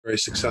Very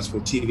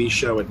successful TV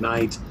show at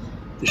night.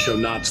 The show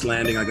Knots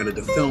Landing, I got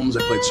into films.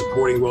 I played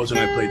supporting roles and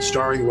I played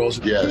starring roles.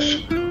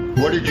 Yes.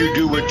 What did you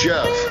do with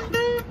Jeff?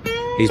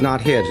 He's not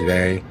here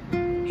today.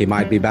 He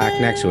might be back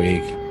next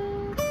week.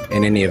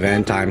 And in the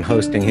event, I'm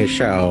hosting his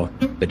show,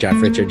 The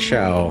Jeff Richards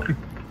Show.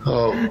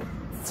 Oh.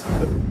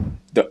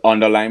 The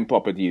underlying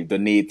properties, the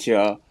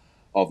nature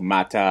of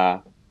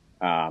matter,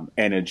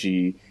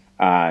 energy,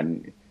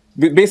 and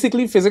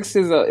basically physics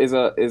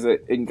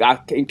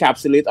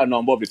encapsulate a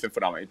number of different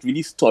phenomena. It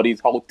really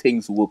studies how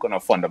things work on a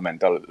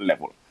fundamental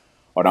level,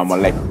 or on a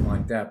like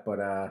that. But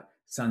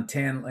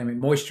suntan, I mean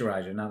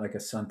moisturizer, not like a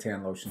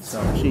suntan lotion. So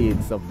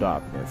shades of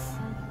darkness,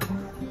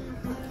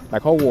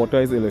 like how water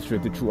is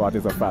illustrated through art,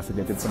 is a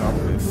fascinating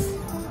phenomenon.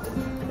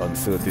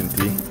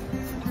 Uncertainty,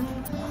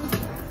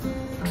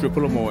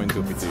 triple or more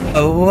interpretation.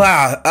 Oh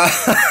wow.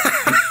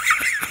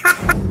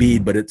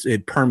 Bead, but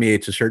it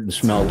permeates a certain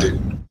smell.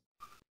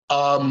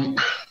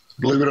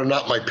 Believe it or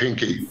not, my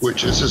pinky,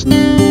 which is just...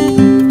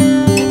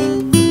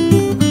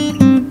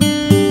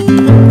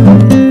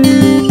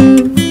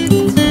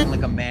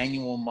 like a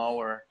manual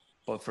mower,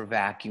 but for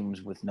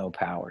vacuums with no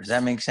power. Does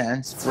that make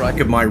sense? Like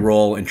of my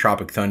role in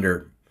Tropic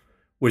Thunder,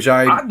 which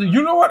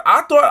you know what?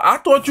 I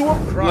thought you were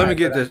crying. Let me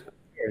get this.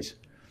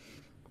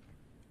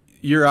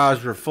 Your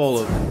eyes were full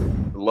of...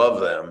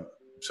 Love them.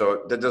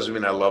 So that doesn't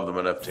mean I love them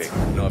enough to... I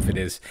don't know if it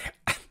is.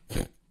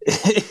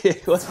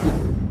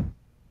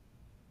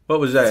 What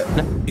was that?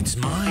 It's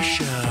my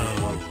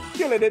show.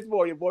 Killing it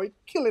for you, boy.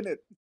 Killing it.